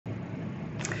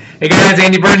Hey guys,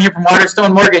 Andy Byrne here from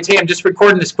Waterstone Mortgage. Hey, I'm just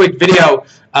recording this quick video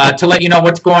to let you know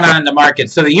what's going on in the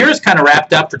market. So the year is kind of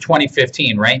wrapped up for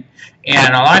 2015, right?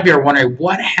 And a lot of you are wondering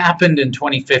what happened in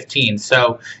 2015.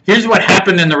 So here's what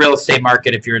happened in the real estate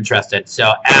market if you're interested.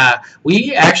 So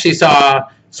we actually saw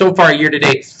so far year to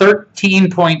date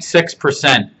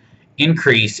 13.6%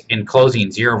 increase in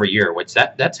closings year over year, which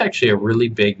that's actually a really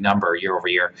big number year over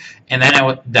year. And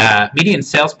then the median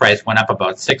sales price went up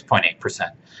about 6.8%.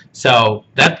 So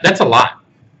that's a lot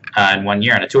in 1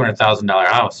 year on a $200,000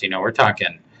 house. You know, we're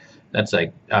talking that's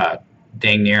like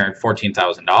dang near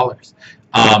 $14,000.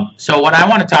 So what I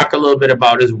want to talk a little bit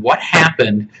about is what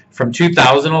happened from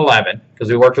 2011, because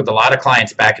we worked with a lot of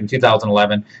clients back in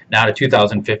 2011 now to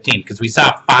 2015, because we saw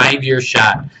a 5-year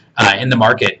shot in the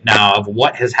market now of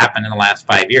what has happened in the last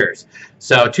 5 years.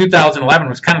 So 2011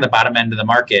 was kind of the bottom end of the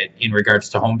market in regards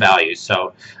to home values.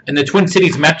 So in the Twin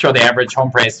Cities metro, the average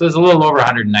home price was a little over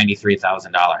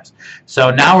 $193,000.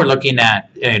 So now we're looking at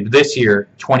this year,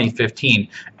 2015,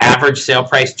 average sale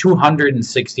price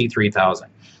 $263,000.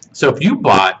 So if you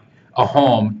bought a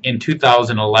home in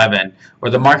 2011, or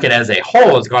the market as a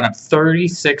whole has gone up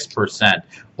 36%,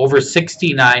 over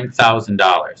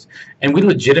 $69,000. And we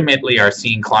legitimately are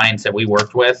seeing clients that we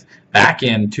worked with back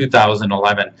in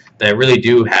 2011 that really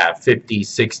do have $50,000,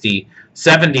 $60,000,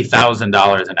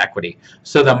 $70,000 in equity.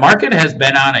 So the market has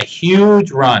been on a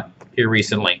huge run here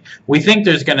recently. We think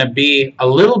there's going to be a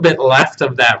little bit left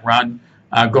of that run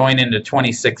going into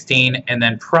 2016, and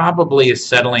then probably a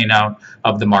settling out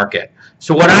of the market.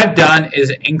 So what I've done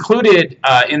is included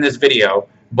in this video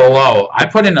below, I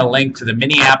put in a link to the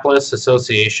Minneapolis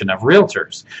Association of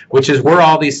Realtors, which is where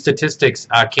all these statistics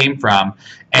came from,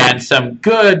 and some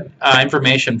good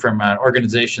information from an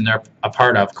organization they're a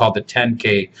part of called the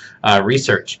 10K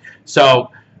Research.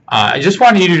 So I just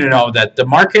wanted you to know that the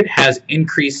market has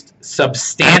increased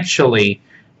substantially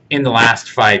in the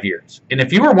last 5 years. And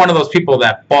if you were one of those people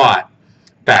that bought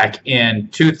back in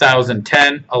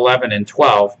 2010, 11, and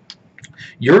 12,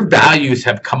 your values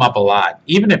have come up a lot.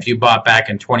 Even if you bought back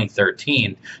in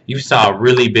 2013, you saw a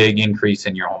really big increase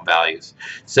in your home values.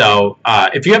 So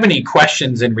if you have any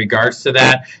questions in regards to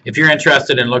that, if you're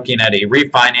interested in looking at a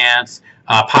refinance,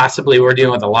 possibly we're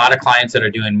dealing with a lot of clients that are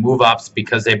doing move-ups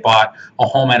because they bought a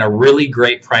home at a really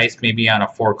great price, maybe on a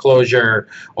foreclosure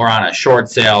or on a short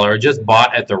sale, or just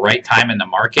bought at the right time in the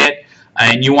market,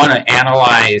 and you want to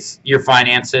analyze your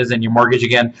finances and your mortgage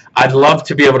again, I'd love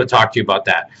to be able to talk to you about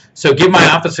that. So give my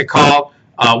office a call.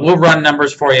 We'll run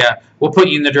numbers for you. We'll put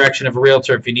you in the direction of a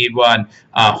realtor if you need one.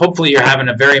 Hopefully you're having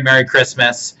a very Merry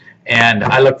Christmas, and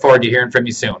I look forward to hearing from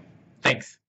you soon.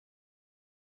 Thanks.